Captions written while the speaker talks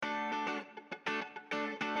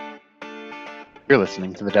You're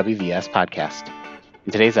listening to the WVS podcast.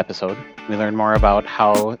 In today's episode, we learn more about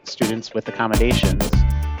how students with accommodations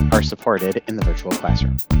are supported in the virtual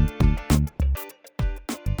classroom.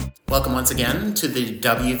 Welcome once again to the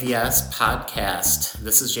WVS podcast.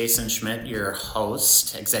 This is Jason Schmidt, your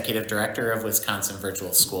host, Executive Director of Wisconsin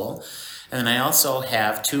Virtual School. And I also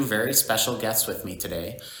have two very special guests with me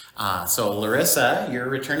today. So Larissa, you're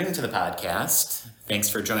returning to the podcast. Thanks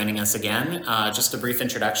for joining us again. Just a brief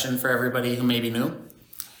introduction for everybody who may be new.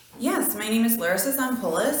 Yes, my name is Larissa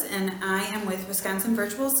Zampoulis, and I am with Wisconsin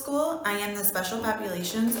Virtual School. I am the Special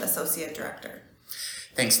Populations Associate Director.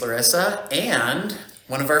 Thanks, Larissa. And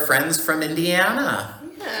one of our friends from Indiana.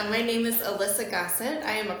 Yeah, my name is Alyssa Gossett.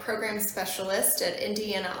 I am a program specialist at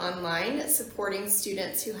Indiana Online, supporting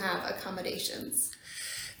students who have accommodations.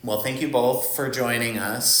 Well, thank you both for joining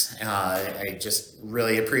us. I just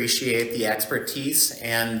really appreciate the expertise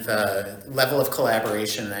and the level of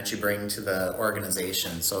collaboration that you bring to the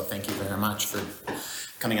organization. So thank you very much for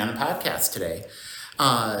coming on the podcast today.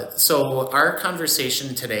 So our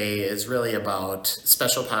conversation today is really about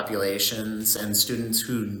special populations and students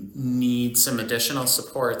who need some additional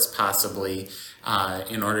supports possibly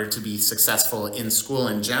in order to be successful in school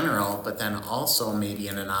in general, but then also maybe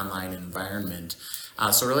in an online environment.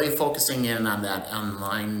 So really focusing in on that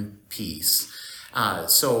online piece.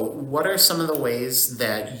 So what are some of the ways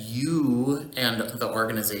that you and the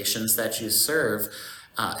organizations that you serve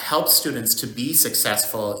help students to be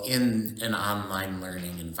successful in an online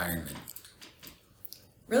learning environment?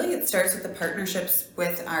 Really, it starts with the partnerships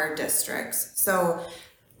with our districts. So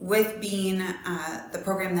with being the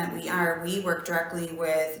program that we work directly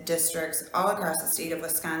with districts all across the state of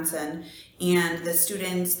Wisconsin, and the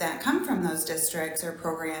students that come from those districts or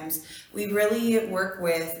programs, we really work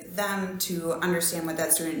with them to understand what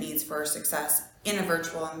that student needs for success in a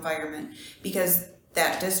virtual environment, because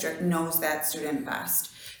that district knows that student best.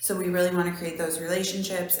 So we really want to create those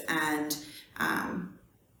relationships and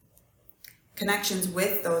connections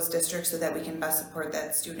with those districts so that we can best support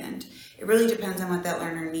that student. It really depends on what that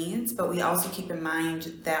learner needs, but we also keep in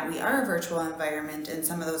mind that we are a virtual environment, and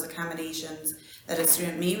some of those accommodations that a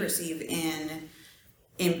student may receive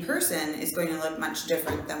in person is going to look much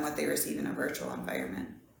different than what they receive in a virtual environment.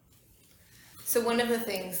 So one of the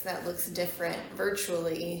things that looks different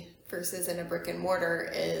virtually versus in a brick and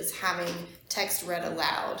mortar is having text read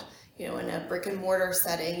aloud. You know, in a brick and mortar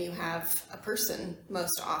setting, you have a person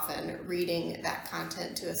most often reading that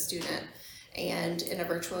content to a student. And in a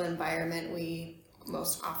virtual environment, we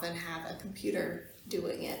most often have a computer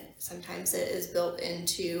doing it. Sometimes it is built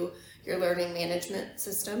into your learning management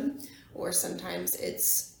system, or sometimes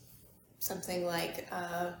it's something like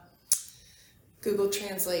Google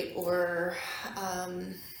Translate or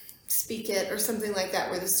Speak It or something like that,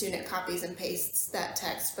 where the student copies and pastes that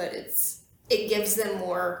text, but it gives them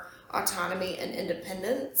more autonomy and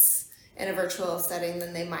independence in a virtual setting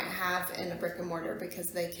than they might have in a brick and mortar,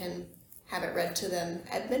 because they can have it read to them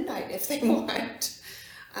at midnight if they want.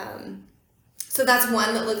 So that's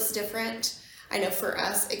one that looks different. I know for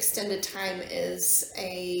us, extended time is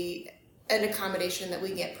an accommodation that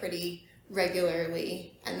we get pretty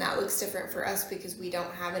regularly, and that looks different for us because we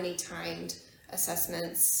don't have any timed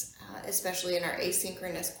assessments, especially in our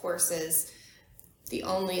asynchronous courses. The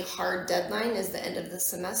only hard deadline is the end of the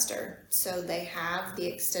semester, so they have the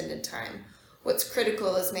extended time. What's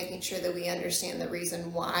critical is making sure that we understand the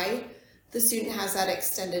reason why the student has that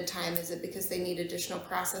extended time. Is it because they need additional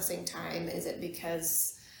processing time? Is it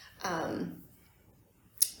because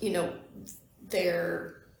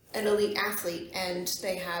they're an elite athlete and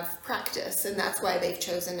they have practice, and that's why they've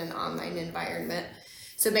chosen an online environment?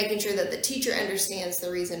 So making sure that the teacher understands the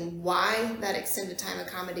reason why that extended time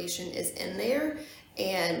accommodation is in there,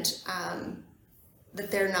 and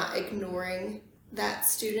that they're not ignoring that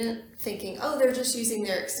student thinking, oh, they're just using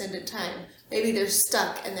their extended time. Maybe they're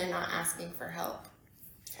stuck and they're not asking for help,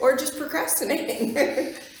 or just procrastinating.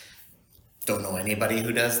 Don't know anybody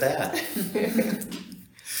who does that.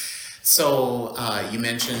 So you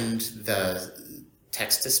mentioned the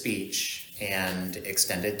text-to-speech and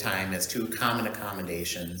extended time as two common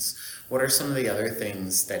accommodations. What are some of the other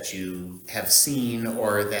things that you have seen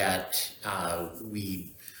or that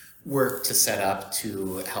we work to set up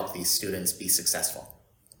to help these students be successful?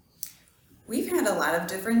 We've had a lot of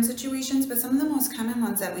different situations, but some of the most common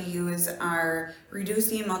ones that we use are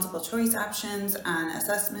reducing multiple choice options on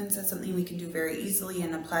assessments. That's something we can do very easily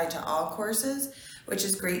and apply to all courses, which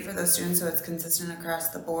is great for those students so it's consistent across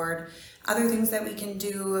the board. Other things that we can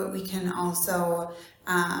do, we can also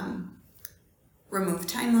remove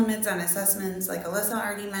time limits on assessments, like Alyssa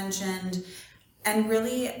already mentioned. And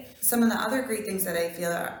really, some of the other great things that I feel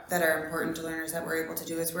that are important to learners that we're able to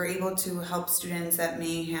do is we're able to help students that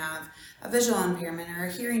may have a visual impairment or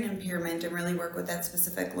a hearing impairment and really work with that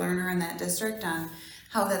specific learner in that district on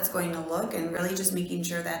how that's going to look, and really just making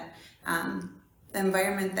sure that the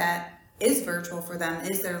environment that is virtual for them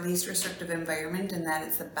is their least restrictive environment and that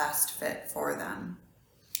it's the best fit for them.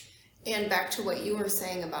 And back to what you were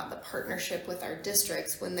saying about the partnership with our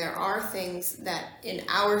districts, when there are things that in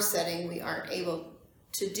our setting we aren't able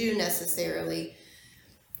to do necessarily,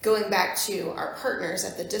 going back to our partners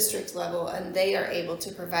at the district level, and they are able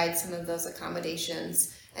to provide some of those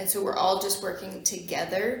accommodations. And so we're all just working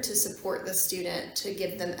together to support the student, to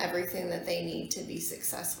give them everything that they need to be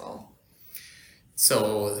successful.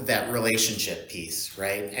 So that relationship piece,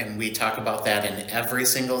 right? And we talk about that in every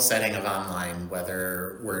single setting of online,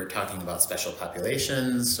 whether we're talking about special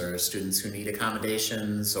populations or students who need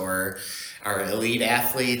accommodations or our elite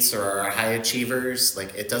athletes or our high achievers.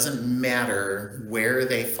 Like, it doesn't matter where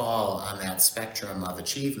they fall on that spectrum of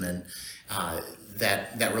achievement.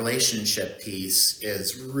 That relationship piece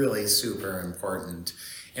is really super important.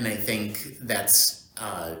 And I think that's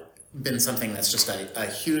been something that's just a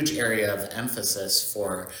huge area of emphasis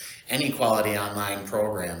for any quality online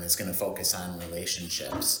program, is going to focus on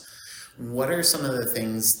relationships. What are some of the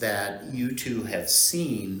things that you two have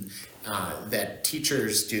seen that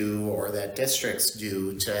teachers do or that districts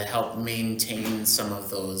do to help maintain some of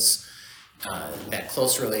those that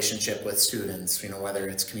close relationship with students, whether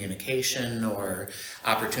it's communication or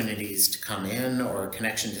opportunities to come in or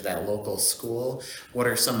connection to that local school? What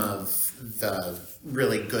are some of the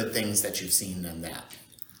really good things that you've seen in that?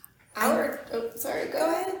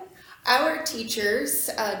 Go ahead. Our teachers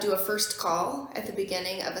do a first call at the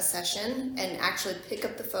beginning of a session and actually pick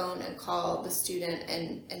up the phone and call the student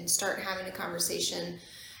and start having a conversation.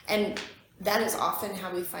 And that is often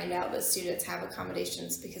how we find out that students have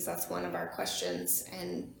accommodations, because that's one of our questions,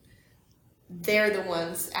 and they're the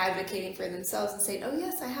ones advocating for themselves and saying, oh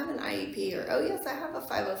yes, I have an IEP, or oh yes, I have a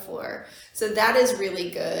 504. So that is really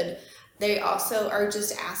good. They also are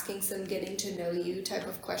just asking some getting to know you type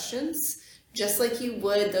of questions, just like you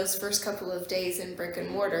would those first couple of days in brick and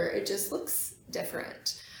mortar. It just looks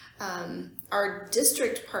different. Our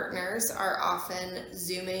district partners are often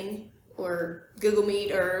Zooming or Google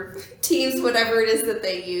Meet or Teams, whatever it is that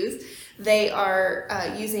they use. They are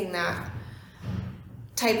using that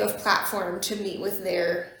type of platform to meet with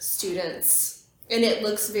their students. And it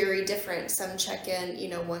looks very different. Some check in,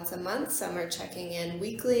 once a month. Some are checking in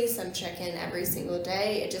weekly. Some check in every single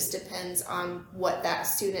day. It just depends on what that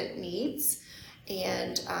student needs.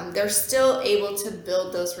 And they're still able to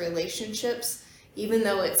build those relationships, even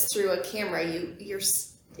though it's through a camera.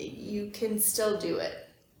 You can still do it.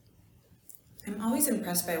 I'm always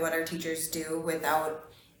impressed by what our teachers do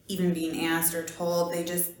without even being asked or told.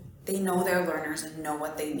 They know their learners and know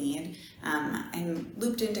what they need. I'm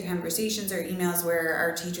looped into conversations or emails where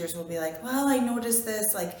our teachers will be like, well, I noticed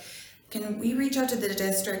this, can we reach out to the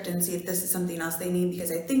district and see if this is something else they need,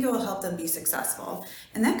 because I think it will help them be successful.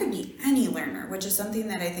 And that could be any learner, which is something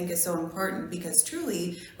that I think is so important, because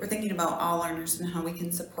truly we're thinking about all learners and how we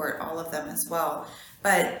can support all of them as well.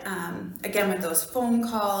 But again, with those phone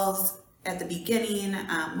calls at the beginning,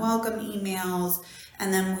 welcome emails,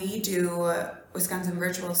 and then we do, Wisconsin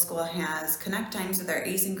Virtual School has connect times with our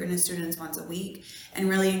asynchronous students once a week, and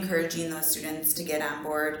really encouraging those students to get on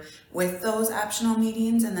board with those optional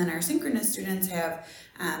meetings. And then our synchronous students have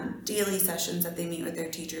daily sessions that they meet with their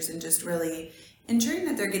teachers, and just really ensuring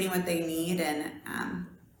that they're getting what they need, and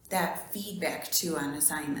that feedback too on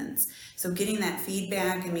assignments. So getting that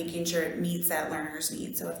feedback and making sure it meets that learner's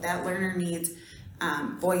needs. So if that learner needs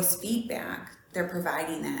voice feedback, they're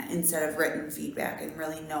providing that instead of written feedback, and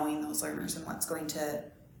really knowing those learners and what's going to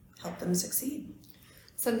help them succeed.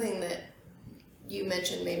 Something that you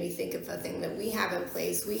mentioned made me think of a thing that we have in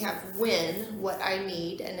place. We have When, What I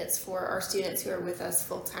Need, and it's for our students who are with us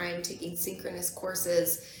full-time taking synchronous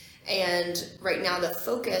courses. And right now the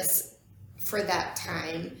focus for that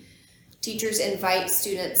time, teachers invite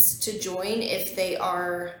students to join if they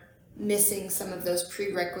are missing some of those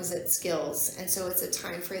prerequisite skills. And so it's a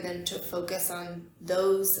time for them to focus on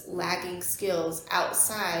those lagging skills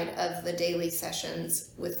outside of the daily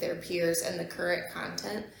sessions with their peers and the current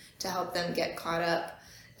content, to help them get caught up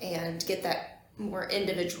and get that more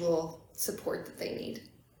individual support that they need.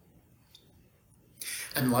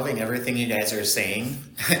 I'm loving everything you guys are saying,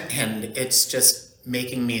 and it's just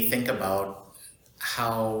making me think about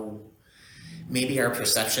how maybe our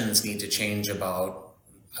perceptions need to change about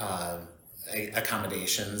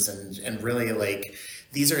accommodations, and really,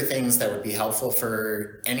 these are things that would be helpful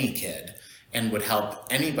for any kid. and would help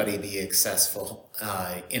anybody be successful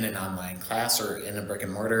in an online class or in a brick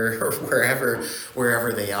and mortar or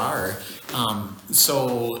wherever they are.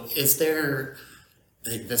 So is there,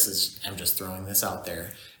 I'm just throwing this out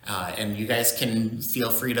there, and you guys can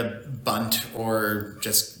feel free to bunt or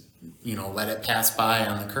just, let it pass by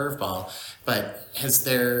on the curveball, but is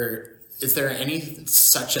there any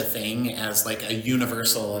such a thing as like a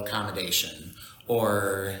universal accommodation,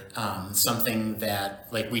 or something that,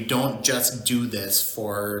 like, we don't just do this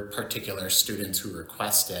for particular students who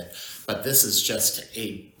request it, but this is just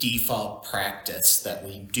a default practice that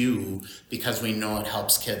we do because we know it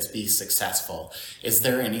helps kids be successful? Is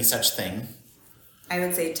there any such thing? I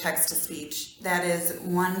would say text to speech. That is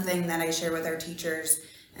one thing that I share with our teachers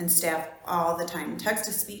and staff all the time. Text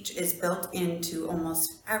to speech is built into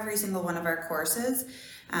almost every single one of our courses.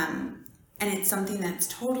 And it's something that's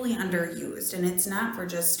totally underused. And it's not for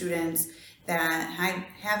just students that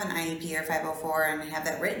have an IEP or 504 and have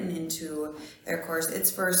that written into their course. It's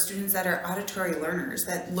for students that are auditory learners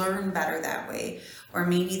that learn better that way. Or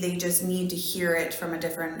maybe they just need to hear it from a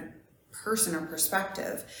different person or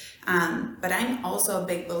perspective. But I'm also a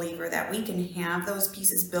big believer that we can have those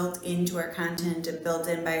pieces built into our content and built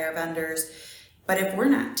in by our vendors. But if we're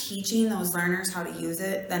not teaching those learners how to use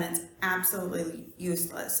it, then it's absolutely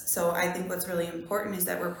useless. So I think what's really important is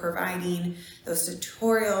that we're providing those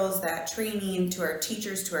tutorials, that training to our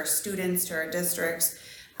teachers, to our students, to our districts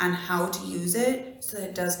on how to use it so that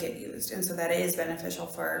it does get used and so that it is beneficial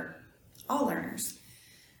for all learners.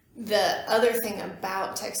 The other thing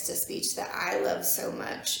about text to speech that I love so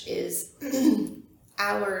much is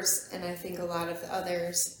ours, and I think a lot of the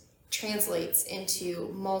others, translates into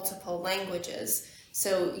multiple languages.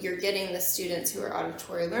 So you're getting the students who are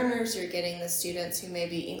auditory learners, you're getting the students who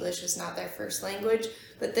maybe English is not their first language,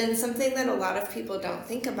 but then something that a lot of people don't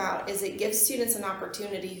think about is it gives students an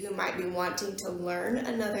opportunity who might be wanting to learn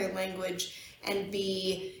another language and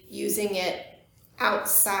be using it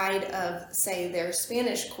outside of, say, their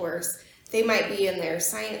Spanish course. They might be in their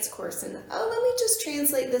science course and, let me just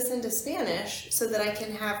translate this into Spanish so that I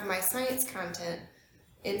can have my science content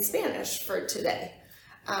in Spanish for today.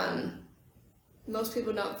 Most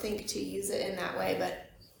people don't think to use it in that way,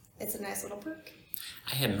 but it's a nice little perk.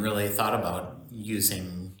 I hadn't really thought about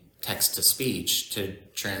using text to speech to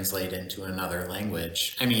translate into another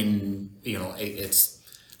language. I mean, it's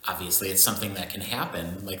obviously it's something that can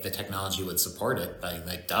happen, like the technology would support it,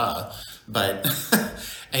 like duh, but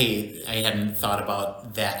I hadn't thought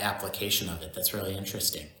about that application of it. That's really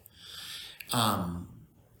interesting.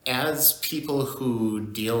 As people who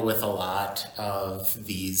deal with a lot of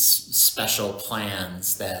these special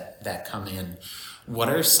plans that come in, what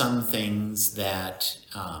are some things that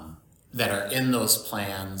are in those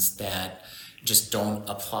plans that just don't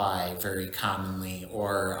apply very commonly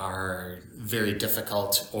or are very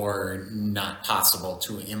difficult or not possible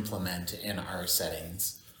to implement in our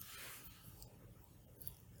settings?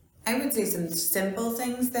 I would say some simple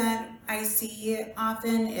things that I see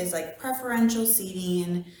often is like preferential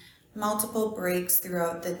seating, multiple breaks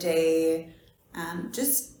throughout the day,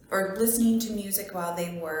 or listening to music while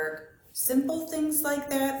they work. Simple things like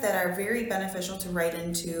that are very beneficial to write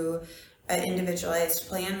into an individualized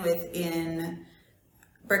plan within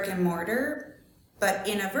brick and mortar. But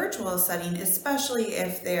in a virtual setting, especially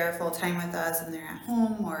if they're full-time with us and they're at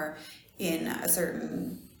home or in a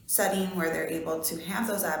certain setting where they're able to have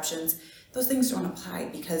those options, those things don't apply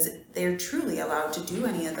because they're truly allowed to do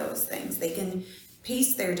any of those things. They can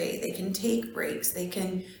pace their day, they can take breaks, they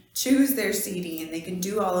can choose their seating, and they can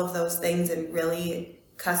do all of those things and really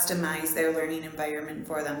customize their learning environment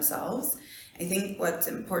for themselves. I think what's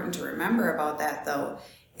important to remember about that, though,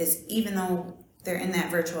 is even though they're in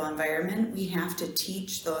that virtual environment, we have to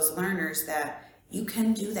teach those learners that you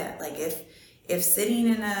can do that. Like if sitting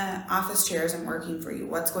in an office chair isn't working for you,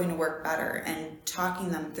 what's going to work better? And talking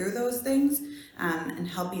them through those things and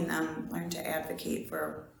helping them learn to advocate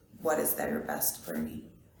for what is their best learning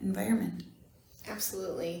environment.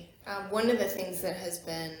 Absolutely. One of the things that has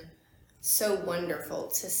been so wonderful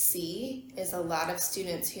to see is a lot of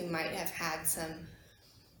students who might have had some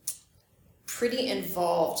pretty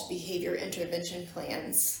involved behavior intervention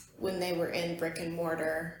plans when they were in brick and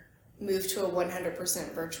mortar move to a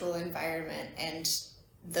 100% virtual environment, and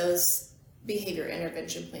those behavior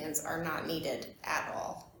intervention plans are not needed at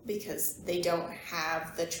all because they don't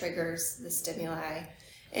have the triggers, the stimuli,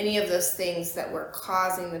 any of those things that were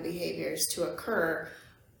causing the behaviors to occur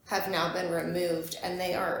have now been removed, and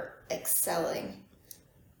they are excelling.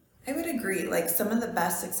 I would agree. Like some of the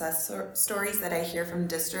best success stories that I hear from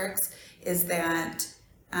districts is that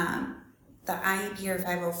the IEP or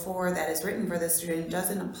 504 that is written for the student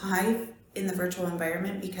doesn't apply in the virtual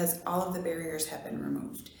environment because all of the barriers have been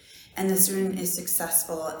removed. And the student is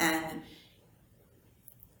successful and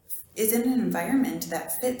is in an environment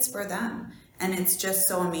that fits for them. And it's just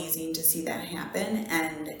so amazing to see that happen.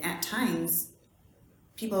 And at times,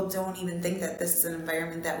 people don't even think that this is an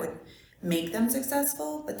environment that would make them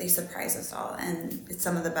successful, but they surprise us all. And it's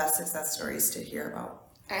some of the best success stories to hear about.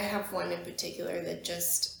 I have one in particular that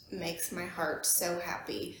just makes my heart so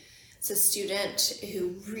happy. It's a student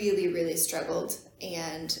who really, really struggled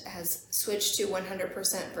and has switched to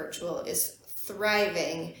 100% virtual, is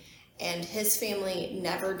thriving, and his family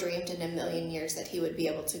never dreamed in a million years that he would be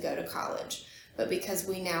able to go to college. But because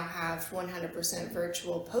we now have 100%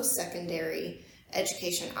 virtual post-secondary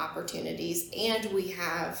education opportunities, and we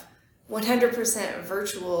have 100%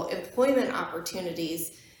 virtual employment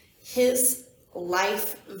opportunities, his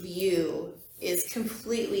life view is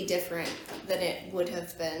completely different than it would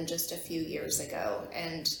have been just a few years ago.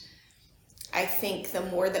 And I think the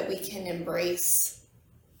more that we can embrace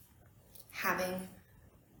having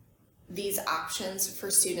these options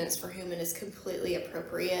for students for whom it is completely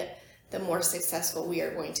appropriate, the more successful we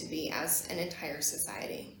are going to be as an entire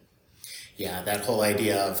society. Yeah, that whole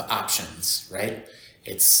idea of options, right?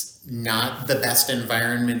 It's not the best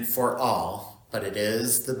environment for all, but it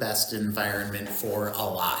is the best environment for a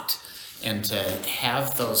lot. And to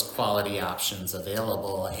have those quality options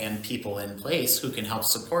available and people in place who can help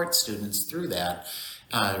support students through that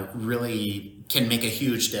really can make a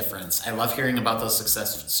huge difference. I love hearing about those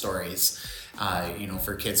success stories,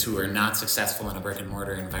 for kids who are not successful in a brick and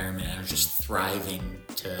mortar environment and are just thriving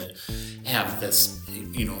to have this,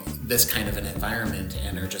 this kind of an environment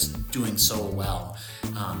and are just doing so well.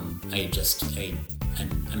 I'm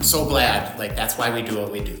so glad, that's why we do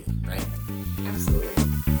what we do, right? Absolutely.